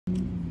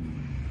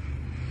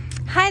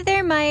Hi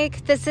there,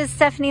 Mike. This is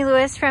Stephanie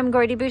Lewis from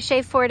Gordy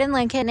Boucher Ford and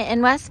Lincoln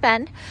in West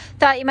Bend.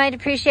 Thought you might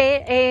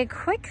appreciate a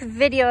quick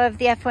video of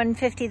the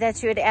F-150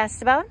 that you had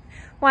asked about.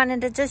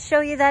 Wanted to just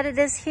show you that it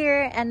is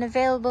here and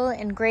available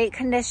in great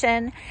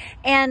condition.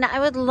 And I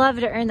would love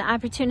to earn the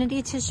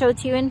opportunity to show it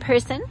to you in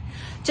person.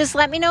 Just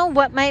let me know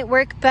what might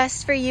work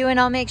best for you and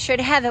I'll make sure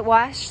to have it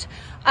washed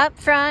up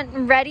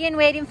front, ready and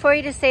waiting for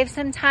you to save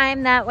some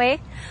time that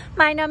way.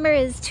 My number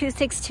is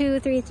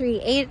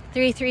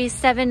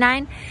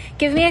 262-338-3379.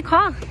 Give me a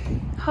call.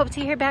 Hope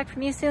to hear back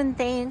from you soon.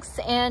 Thanks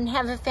and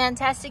have a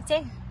fantastic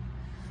day.